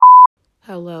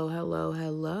Hello, hello,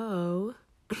 hello.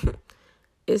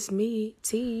 It's me,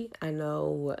 T. I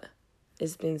know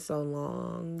it's been so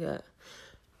long.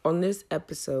 On this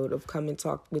episode of Come and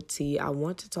Talk with T, I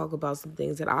want to talk about some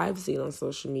things that I've seen on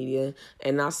social media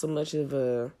and not so much of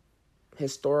a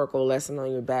historical lesson on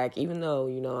your back, even though,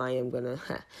 I am going to,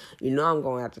 I'm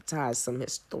going to have to tie some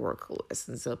historical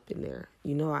lessons up in there.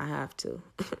 I have to.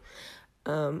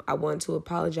 I want to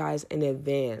apologize in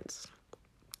advance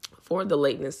for the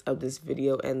lateness of this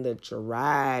video and the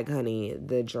drag, honey.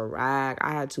 The drag.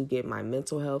 I had to get my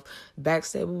mental health back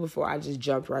stable before I just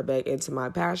jumped right back into my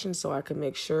passion so I could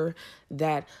make sure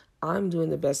that I'm doing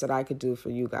the best that I could do for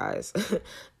you guys.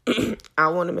 I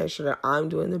want to make sure that I'm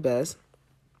doing the best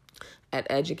at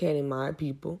educating my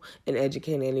people and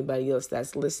educating anybody else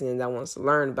that's listening that wants to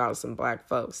learn about some Black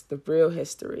folks, the real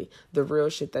history, the real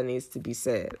shit that needs to be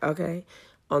said, okay?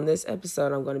 On this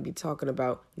episode, I'm going to be talking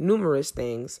about numerous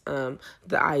things. The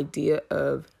idea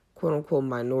of quote-unquote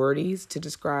minorities to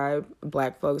describe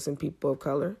Black folks and people of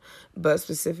color. But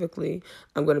specifically,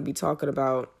 I'm going to be talking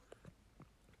about,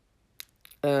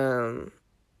 I'm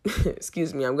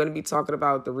going to be talking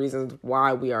about the reasons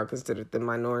why we are considered the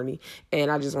minority. And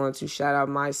I just wanted to shout out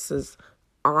my sis,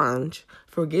 Ange,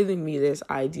 for giving me this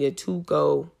idea to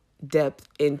go depth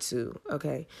into,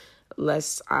 okay? I'm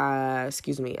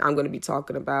going to be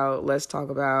talking about, let's talk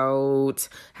about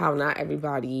how not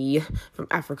everybody from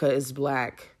Africa is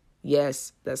Black.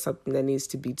 Yes, that's something that needs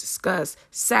to be discussed,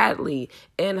 sadly.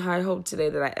 And I hope today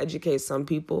that I educate some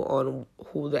people on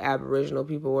who the Aboriginal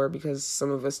people were, because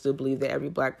some of us still believe that every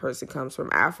Black person comes from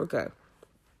Africa.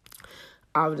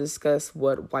 I'll discuss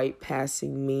what white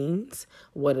passing means,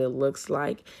 what it looks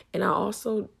like, and I'll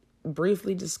also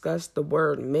briefly discuss the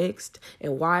word mixed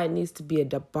and why it needs to be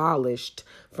abolished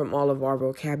from all of our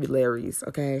vocabularies,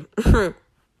 okay?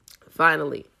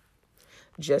 Finally,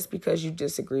 just because you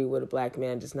disagree with a Black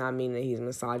man does not mean that he's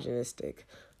misogynistic.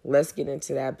 Let's get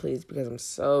into that, please, because I'm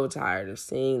so tired of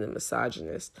seeing the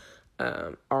misogynist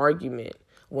argument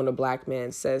when a Black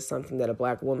man says something that a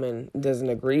Black woman doesn't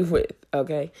agree with,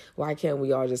 okay? Why can't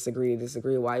we all just agree to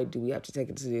disagree? Why do we have to take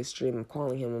it to the extreme of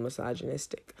calling him a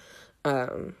misogynistic?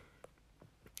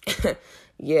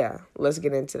 Yeah, let's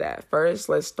get into that. First,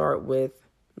 let's start with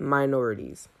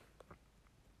minorities.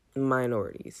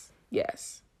 Minorities,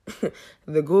 yes.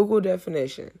 The Google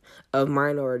definition of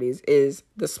minorities is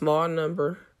the small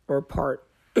number or part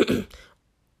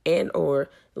and or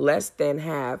less than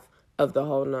half of the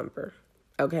whole number,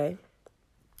 okay?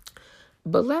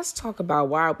 But let's talk about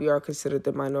why we are considered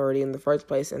the minority in the first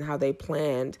place and how they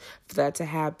planned for that to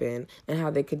happen and how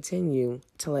they continue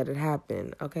to let it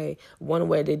happen, okay? One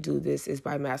way they do this is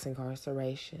by mass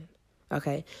incarceration,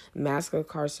 okay? Mass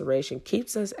incarceration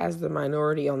keeps us as the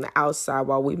minority on the outside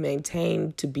while we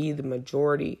maintain to be the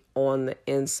majority on the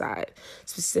inside,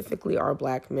 specifically our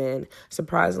Black men.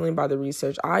 Surprisingly, by the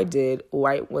research I did,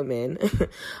 white women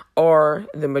are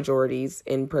the majorities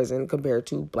in prison compared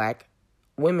to Black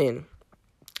women.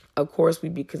 Of course,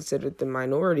 we'd be considered the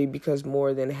minority because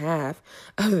more than half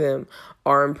of them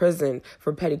are imprisoned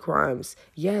for petty crimes.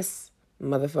 Yes,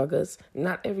 motherfuckers,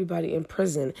 not everybody in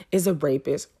prison is a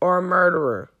rapist or a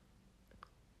murderer.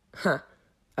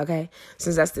 Okay?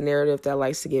 Since that's the narrative that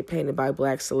likes to get painted by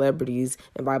Black celebrities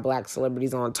and by Black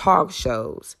celebrities on talk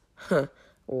shows.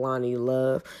 Loni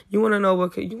Love. You want to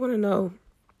know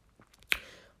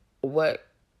what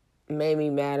made me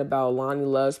mad about Loni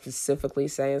Love specifically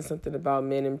saying something about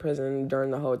men in prison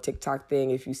during the whole TikTok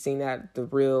thing? If you've seen that, the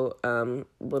real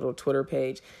little Twitter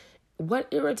page. What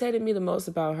irritated me the most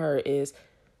about her is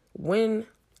when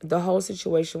the whole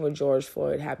situation with George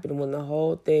Floyd happened, when the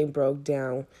whole thing broke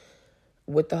down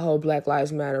with the whole Black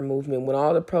Lives Matter movement, when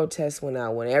all the protests went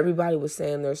out, when everybody was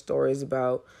saying their stories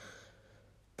about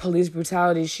police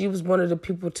brutality, she was one of the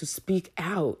people to speak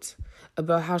out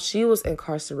about how she was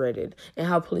incarcerated and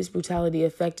how police brutality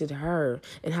affected her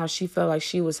and how she felt like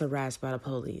she was harassed by the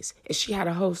police. And she had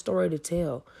a whole story to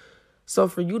tell. So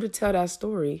for you to tell that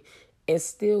story and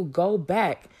still go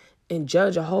back and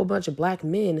judge a whole bunch of Black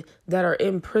men that are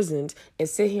imprisoned and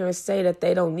sit here and say that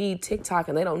they don't need TikTok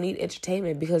and they don't need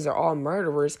entertainment because they're all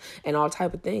murderers and all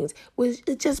type of things,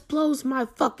 it just blows my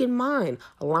fucking mind,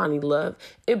 Loni Love.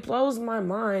 It blows my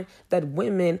mind that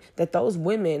those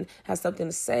women have something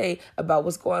to say about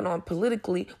what's going on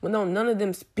politically when none of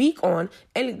them speak on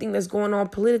anything that's going on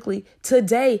politically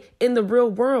today in the real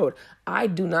world. I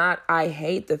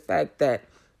hate the fact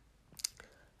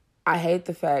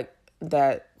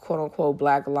that quote unquote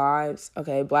Black Lives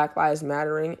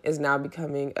Mattering is now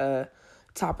becoming a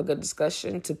topic of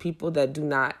discussion to people that do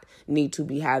not need to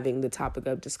be having the topic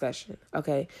of discussion.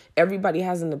 Okay. Everybody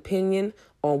has an opinion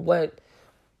on what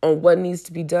on what needs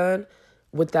to be done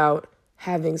without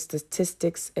having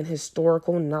statistics and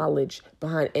historical knowledge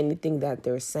behind anything that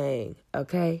they're saying,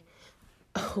 okay?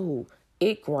 Oh,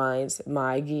 it grinds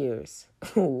my gears.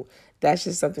 Oh, that's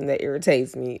just something that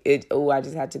irritates me. I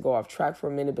just had to go off track for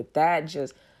a minute, but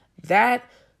that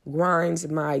grinds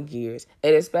my gears.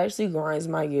 It especially grinds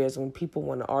my gears when people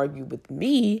want to argue with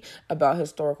me about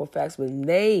historical facts when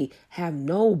they have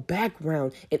no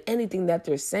background in anything that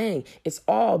they're saying. It's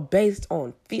all based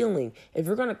on feeling. If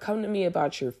you're going to come to me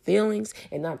about your feelings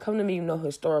and not come to me with no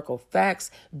historical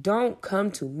facts, don't come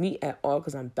to me at all,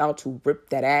 because I'm about to rip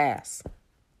that ass.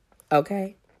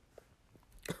 Okay?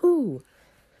 Ooh,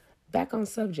 back on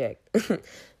subject.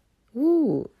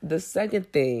 Ooh, the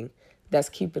second thing that's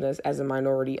keeping us as a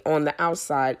minority on the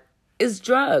outside is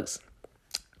drugs.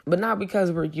 But not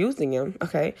because we're using them,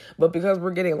 okay? But because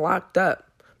we're getting locked up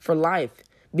for life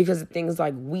because of things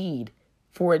like weed,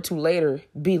 for it to later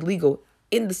be legal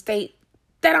in the state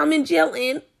that I'm in jail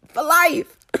in for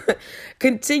life.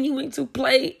 Continuing to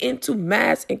play into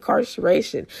mass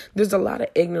incarceration. There's a lot of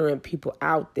ignorant people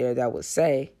out there that would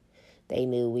say they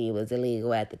knew weed was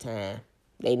illegal at the time.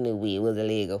 They knew weed was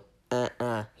illegal.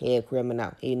 He a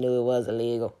criminal. He knew it was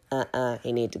illegal.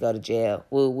 He need to go to jail.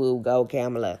 Woo, woo, go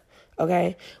Kamala.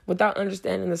 Okay? Without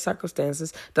understanding the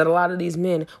circumstances that a lot of these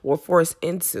men were forced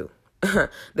into.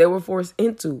 They were forced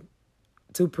into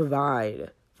to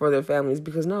provide for their families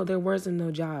because no, there wasn't no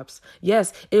jobs.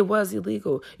 Yes, it was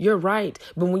illegal. You're right.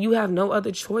 But when you have no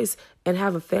other choice and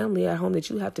have a family at home that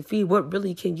you have to feed, what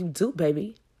really can you do,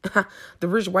 baby? The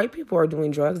rich white people are doing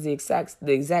drugs, the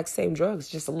exact same drugs,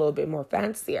 just a little bit more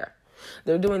fancier.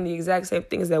 They're doing the exact same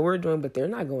things that we're doing, but they're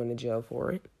not going to jail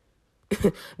for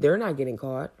it. They're not getting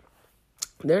caught.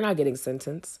 They're not getting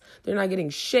sentenced. They're not getting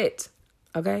shit.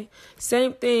 Okay?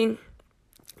 Same thing.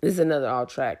 This is a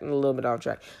little bit off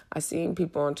track. I seen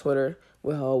people on Twitter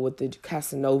with the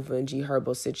Casanova and G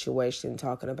Herbo situation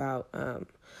talking about,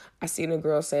 I seen a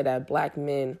girl say that black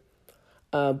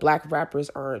rappers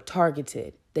aren't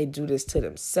targeted. They do this to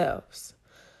themselves.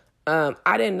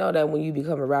 I didn't know that when you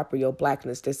become a rapper, your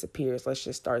blackness disappears. Let's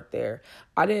just start there.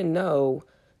 I didn't know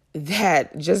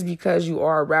that just because you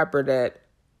are a rapper that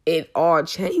it all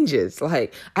changes.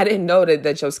 Like, I didn't know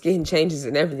that your skin changes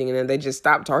and everything, and then they just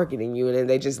stop targeting you, and then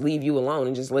they just leave you alone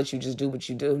and just let you just do what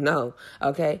you do. No,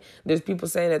 okay? There's people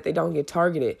saying that they don't get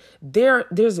targeted.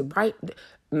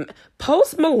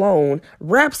 Post Malone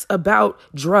raps about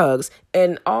drugs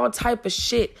and all type of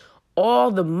shit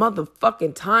all the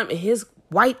motherfucking time, and his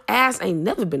white ass ain't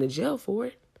never been to jail for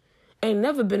it.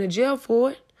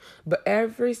 But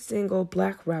every single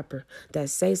black rapper that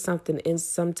say something in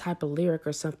some type of lyric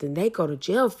or something, they go to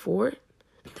jail for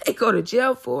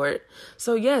it.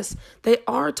 So yes, they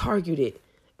are targeted,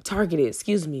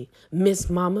 Miss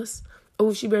Mamas.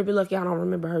 Oh, she better be lucky I don't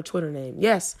remember her Twitter name.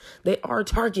 Yes, they are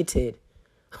targeted.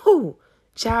 Who?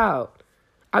 Child.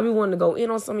 I be wanting to go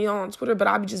in on some of y'all on Twitter, but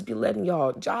I be just be letting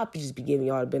y'all, be giving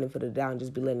y'all the benefit of the doubt and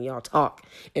just be letting y'all talk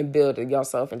and build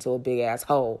yourself into a big ass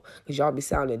hole. Because y'all be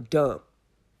sounding dumb.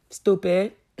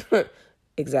 Stupid.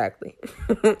 Exactly.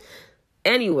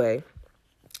 Anyway,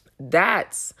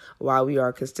 that's why we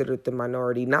are considered the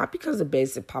minority, not because of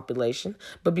basic population,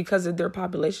 but because of their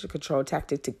population control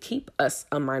tactic to keep us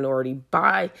a minority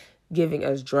by giving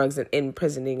us drugs and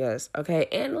imprisoning us, okay?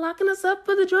 And locking us up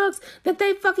for the drugs that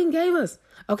they fucking gave us,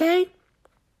 okay?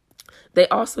 They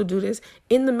also do this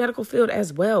in the medical field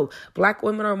as well. Black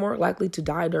women are more likely to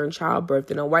die during childbirth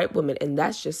than a white woman, and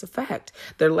that's just a fact.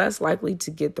 They're less likely to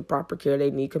get the proper care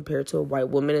they need compared to a white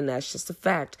woman, and that's just a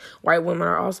fact. White women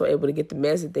are also able to get the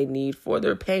meds that they need for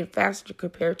their pain faster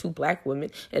compared to black women,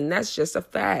 and that's just a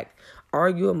fact.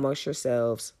 Argue amongst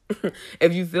yourselves.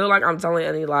 If you feel like I'm telling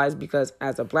any lies, because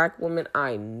as a black woman,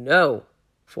 I know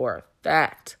for a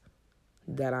fact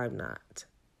that I'm not.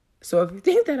 So if you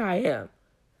think that I am,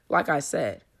 like I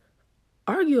said,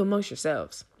 argue amongst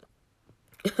yourselves.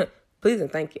 Please and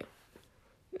thank you.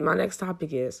 My next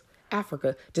topic is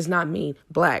Africa does not mean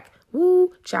black.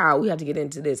 Woo, child, we have to get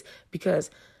into this because,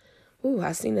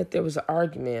 I seen that there was an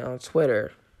argument on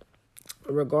Twitter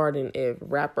regarding if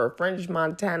rapper French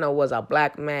Montana was a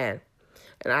black man.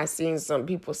 And I seen some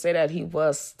people say that he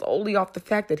was solely off the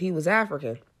fact that he was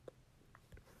African.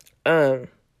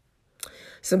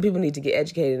 Some people need to get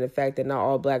educated in the fact that not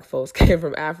all black folks came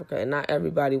from Africa, and not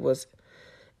everybody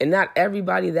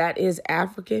that is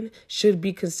African should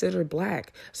be considered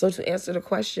black. So to answer the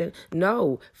question,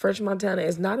 no, French Montana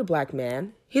is not a black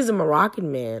man. He's a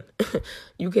Moroccan man.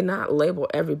 You cannot label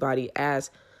everybody as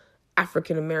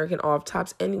African American off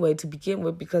tops anyway to begin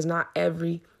with, because not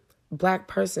every black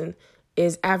person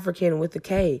is African with a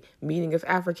K, meaning of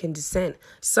African descent.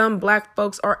 Some black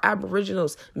folks are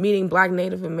aboriginals, meaning black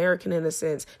Native American in a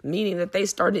sense, meaning that they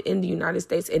started in the United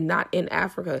States and not in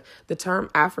Africa. The term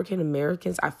African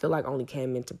Americans, I feel like only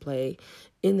came into play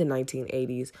in the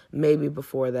 1980s, maybe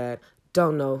before that.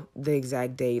 Don't know the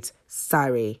exact dates.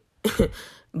 Sorry.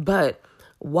 But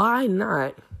why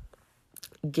not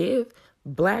give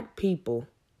black people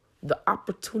the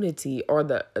opportunity or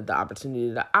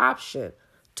the option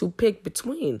to pick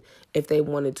between if they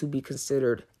wanted to be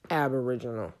considered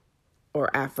Aboriginal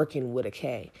or African with a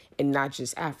K and not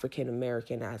just African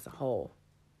American as a whole,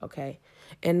 okay?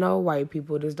 And no, white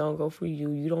people, this don't go for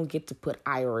you. You don't get to put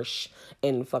Irish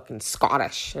and fucking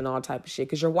Scottish and all type of shit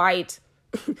because you're white.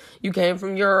 You came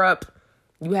from Europe.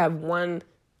 You have one,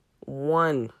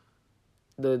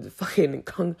 the fucking,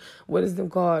 what is them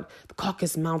called? The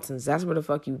Caucasus Mountains. That's where the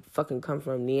fuck you fucking come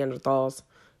from, Neanderthals.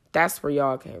 That's where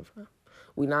y'all came from.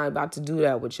 We not about to do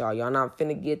that with y'all. Y'all not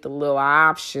finna get the little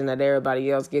option that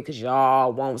everybody else get because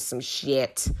y'all want some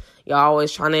shit. Y'all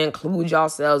always trying to include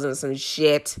yourselves in some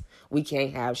shit. We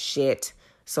can't have shit.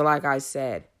 So like I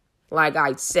said, black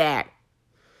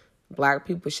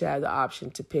people should have the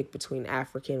option to pick between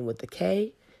African with a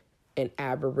K and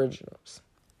Aboriginals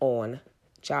on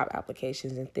job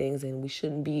applications and things, and we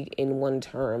shouldn't be in one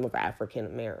term of African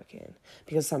American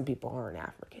because some people aren't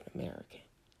African American.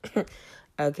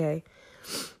 Okay?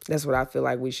 That's what I feel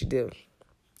like we should do.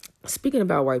 Speaking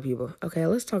about white people, okay,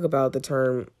 let's talk about the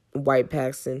term white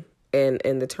passing and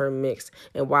the term mixed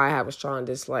and why I have a strong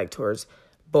dislike towards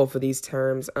both of these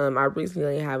terms. I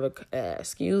recently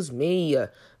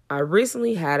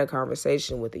had a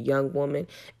conversation with a young woman,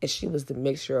 and she was the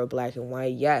mixture of black and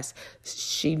white. Yes,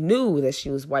 she knew that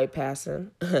she was white passing,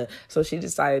 so she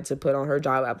decided to put on her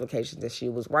job application that she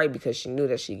was white because she knew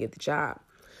that she'd get the job,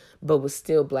 but was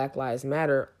still Black Lives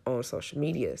Matter on social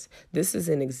medias. This is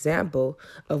an example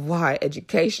of why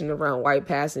education around white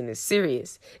passing is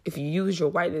serious. If you use your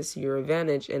whiteness to your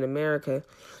advantage in America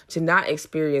to not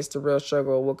experience the real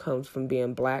struggle of what comes from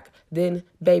being black, then,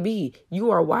 baby,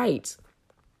 you are white.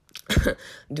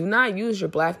 Do not use your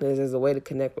blackness as a way to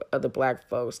connect with other black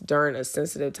folks during a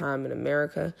sensitive time in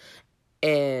America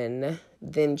and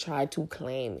then try to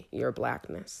claim your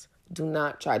blackness. Do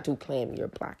not try to claim your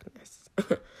blackness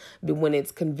when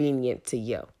it's convenient to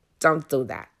you. Don't do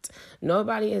that.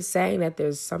 Nobody is saying that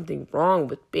there's something wrong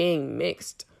with being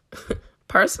mixed,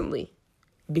 personally,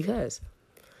 because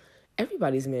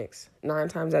everybody's mixed. 9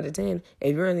 times out of 10,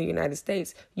 if you're in the United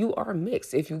States, you are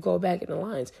mixed. If you go back in the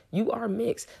lines, you are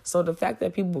mixed. So the fact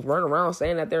that people run around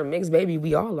saying that they're mixed, baby,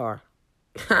 we all are.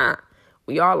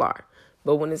 We all are.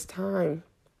 But when it's time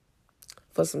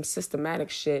for some systematic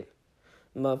shit,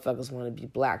 motherfuckers want to be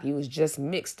black. You was just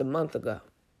mixed a month ago.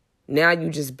 Now you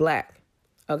just black.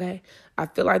 Okay? I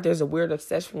feel like there's a weird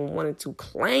obsession with wanting to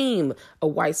claim a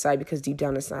white side because deep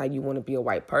down inside you want to be a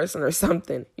white person or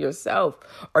something yourself.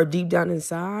 Or deep down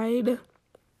inside,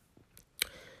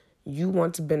 you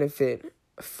want to benefit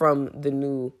from the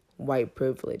new white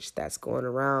privilege that's going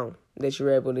around that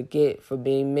you're able to get for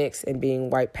being mixed and being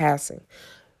white passing.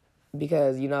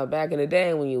 Because, back in the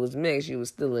day when you was mixed, you was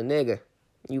still a nigga.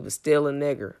 You was still a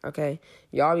nigger, okay?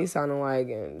 Y'all be sounding like,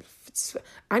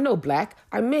 I know black,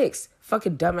 I mix.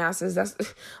 Fucking dumbasses. That's,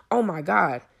 oh my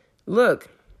God. Look,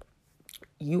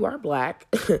 you are black.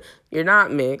 You're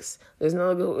not mixed.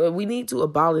 We need to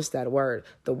abolish that word.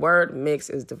 The word mix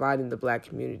is dividing the black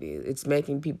community. It's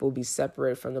making people be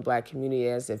separate from the black community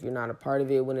as if you're not a part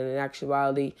of it, when in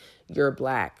actuality, you're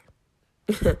black.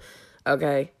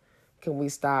 Okay? Can we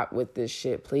stop with this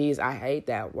shit, please? I hate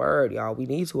that word, y'all. We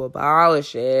need to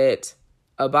abolish it.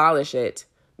 Abolish it.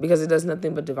 Because it does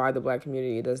nothing but divide the black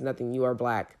community. It does nothing. You are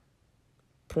black.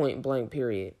 Point blank,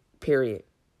 period. Period.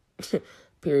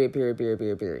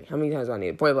 Period. How many times do I need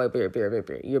it? Point blank,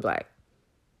 period. You're black.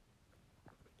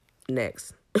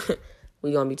 Next.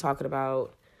 We're going to be talking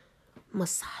about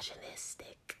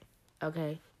misogynistic.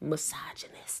 Okay?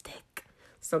 Misogynistic.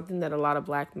 Something that a lot of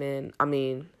black women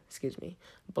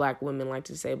like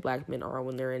to say black men are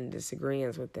when they're in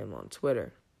disagreements with them on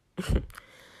Twitter.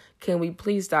 Can we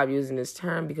please stop using this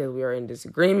term because we are in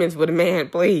disagreements with a man,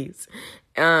 please?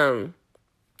 And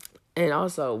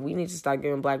also, we need to stop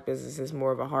giving black businesses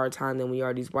more of a hard time than we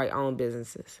are these white-owned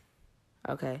businesses.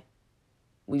 Okay?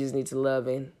 We just need to love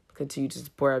and continue to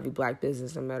support every black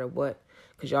business no matter what,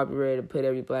 because y'all be ready to put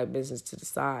every black business to the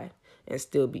side and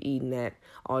still be eating at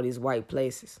all these white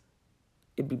places.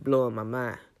 It'd be blowing my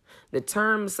mind. The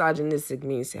term misogynistic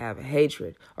means to have a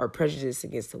hatred or prejudice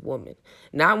against a woman.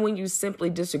 Not when you simply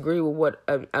disagree with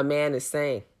what a man is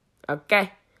saying.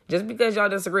 Okay? Just because y'all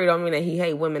disagree don't mean that he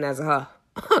hate women as a her.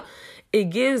 it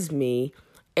gives me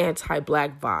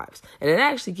anti-black vibes. And it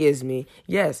actually gives me,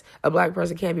 yes, a black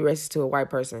person can't be racist to a white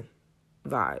person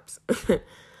vibes.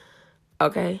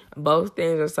 Okay? Both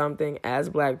things are something as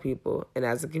black people and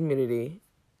as a community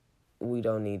we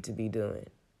don't need to be doing.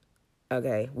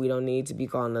 Okay? We don't need to be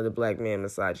calling another black man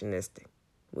misogynistic.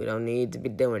 We don't need to be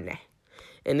doing that.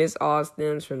 And this all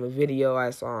stems from a video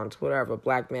I saw on Twitter of a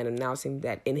black man announcing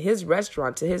that in his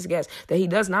restaurant to his guests that he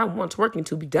does not want twerking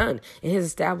to be done in his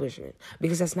establishment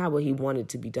because that's not what he wanted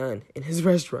to be done in his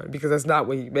restaurant because that's not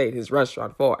what he made his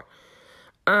restaurant for.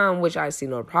 Which I see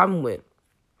no problem with.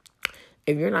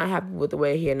 If you're not happy with the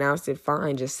way he announced it,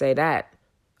 fine, just say that.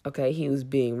 Okay, he was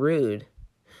being rude.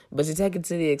 But to take it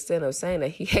to the extent of saying that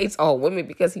he hates all women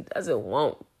because he doesn't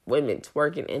want women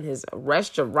twerking in his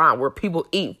restaurant where people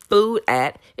eat food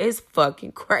at is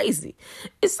fucking crazy.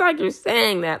 It's like you're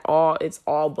saying that it's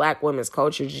all black women's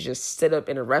culture to just sit up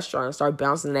in a restaurant and start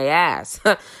bouncing their ass.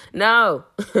 No,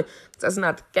 that's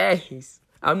not the case.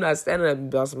 I'm not standing up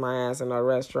and bouncing my ass in a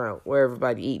restaurant where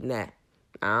everybody eating at.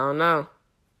 I don't know.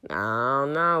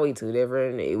 We two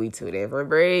different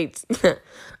breeds.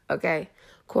 Okay.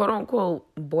 Quote unquote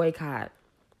boycott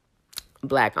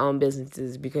black-owned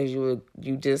businesses because you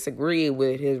disagree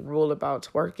with his rule about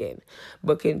twerking,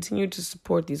 but continue to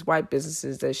support these white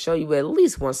businesses that show you at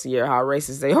least once a year how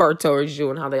racist they are towards you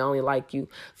and how they only like you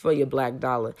for your black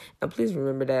dollar. And please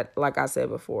remember that, like I said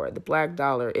before, the black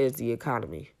dollar is the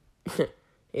economy.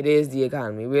 It is the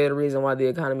economy. We're the reason why the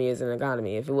economy is an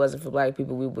economy. If it wasn't for black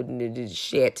people, we wouldn't have did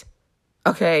shit.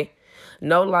 Okay?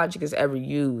 No logic is ever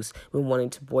used when wanting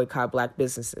to boycott black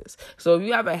businesses. So if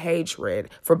you have a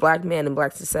hatred for black men and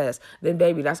black success, then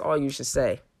baby, that's all you should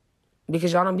say.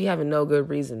 Because y'all don't be having no good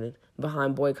reasoning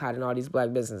behind boycotting all these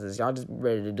black businesses. Y'all just be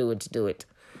ready to do it.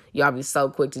 Y'all be so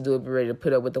quick to do it, be ready to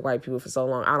put up with the white people for so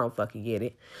long. I don't fucking get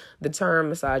it. The term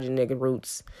misogynistic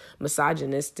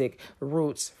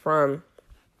roots from,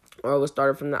 or was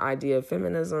started from the idea of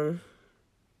feminism.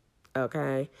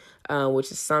 Okay,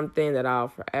 which is something that I'll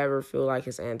forever feel like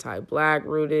is anti-black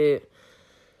rooted.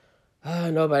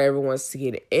 Nobody ever wants to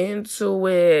get into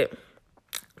it,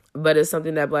 but it's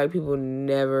something that black people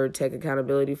never take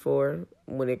accountability for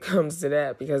when it comes to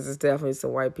that because it's definitely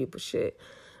some white people shit.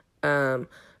 The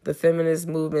feminist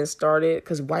movement started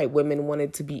because white women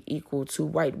wanted to be equal to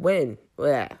white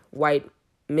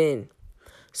men.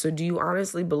 So do you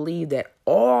honestly believe that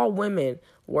all women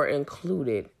were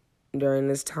included during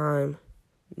this time?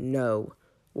 No.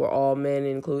 Were all men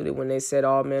included when they said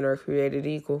all men are created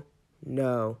equal?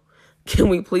 No. Can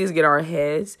we please get our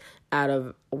heads out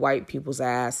of white people's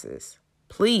asses?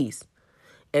 Please.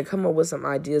 And come up with some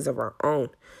ideas of our own.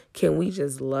 Can we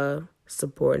just love,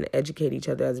 support, and educate each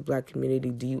other as a black community?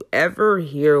 Do you ever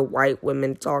hear white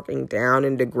women talking down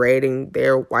and degrading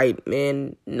their white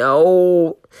men?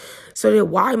 No. So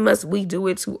then why must we do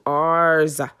it to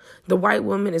ours? The white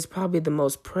woman is probably the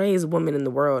most praised woman in the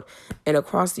world and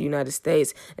across the United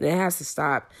States. And it has to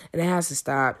stop. And it has to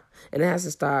stop. And it has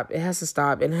to stop. It has to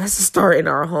stop. And it has to start in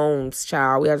our homes,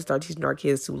 child. We have to start teaching our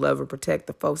kids to love and protect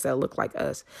the folks that look like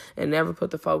us. And never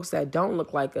put the folks that don't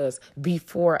look like us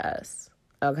before us.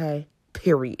 Okay?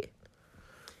 Period.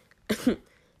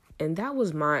 And that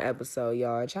was my episode,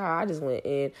 y'all. Child, I just went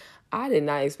in. I did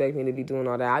not expect me to be doing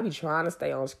all that. I be trying to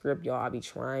stay on script, y'all. I be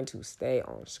trying to stay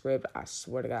on script. I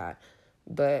swear to God.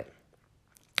 But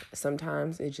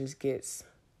sometimes it just gets...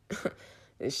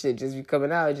 this shit just be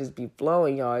coming out. It just be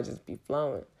flowing, y'all. It just be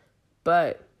flowing.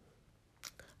 But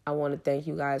I want to thank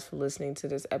you guys for listening to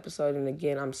this episode. And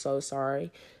again, I'm so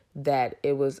sorry that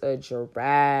it was a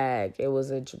drag. It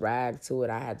was a drag to it.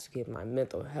 I had to get my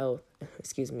mental health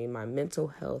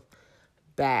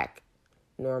back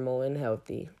normal and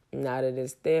healthy. Now that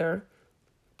it's there,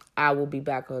 I will be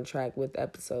back on track with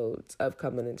episodes of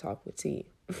Coming and Talk with T.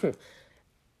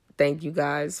 Thank you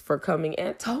guys for coming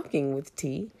and talking with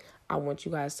T. I want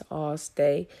you guys to all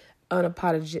stay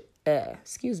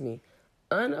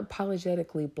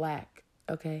unapologetically black.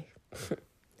 Okay?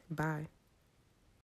 Bye.